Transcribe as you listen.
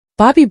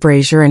Bobby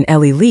Brazier and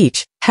Ellie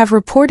Leach, have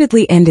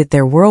reportedly ended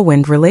their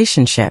whirlwind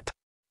relationship.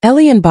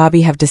 Ellie and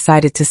Bobby have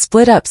decided to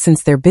split up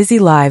since their busy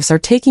lives are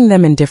taking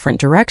them in different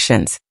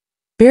directions,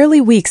 barely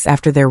weeks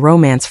after their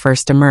romance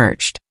first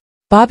emerged.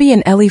 Bobby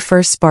and Ellie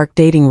first sparked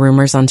dating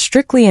rumors on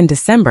Strictly in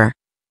December,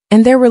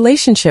 and their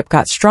relationship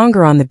got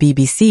stronger on the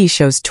BBC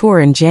show's tour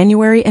in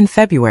January and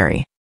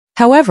February.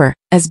 However,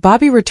 as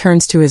Bobby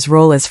returns to his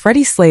role as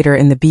Freddie Slater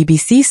in the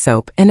BBC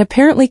soap and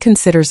apparently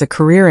considers a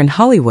career in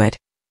Hollywood,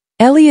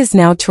 Ellie is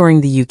now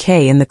touring the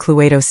UK in the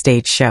Cluedo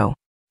stage show.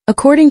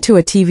 According to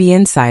a TV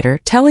insider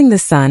telling The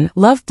Sun,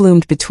 love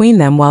bloomed between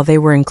them while they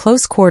were in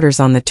close quarters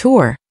on the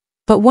tour,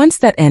 but once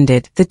that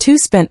ended, the two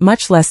spent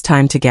much less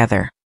time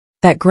together.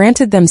 That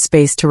granted them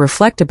space to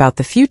reflect about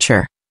the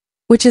future,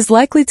 which is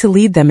likely to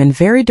lead them in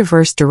very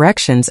diverse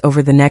directions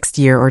over the next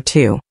year or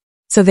two.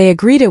 So they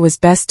agreed it was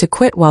best to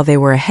quit while they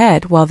were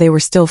ahead while they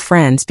were still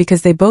friends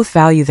because they both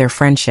value their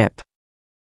friendship.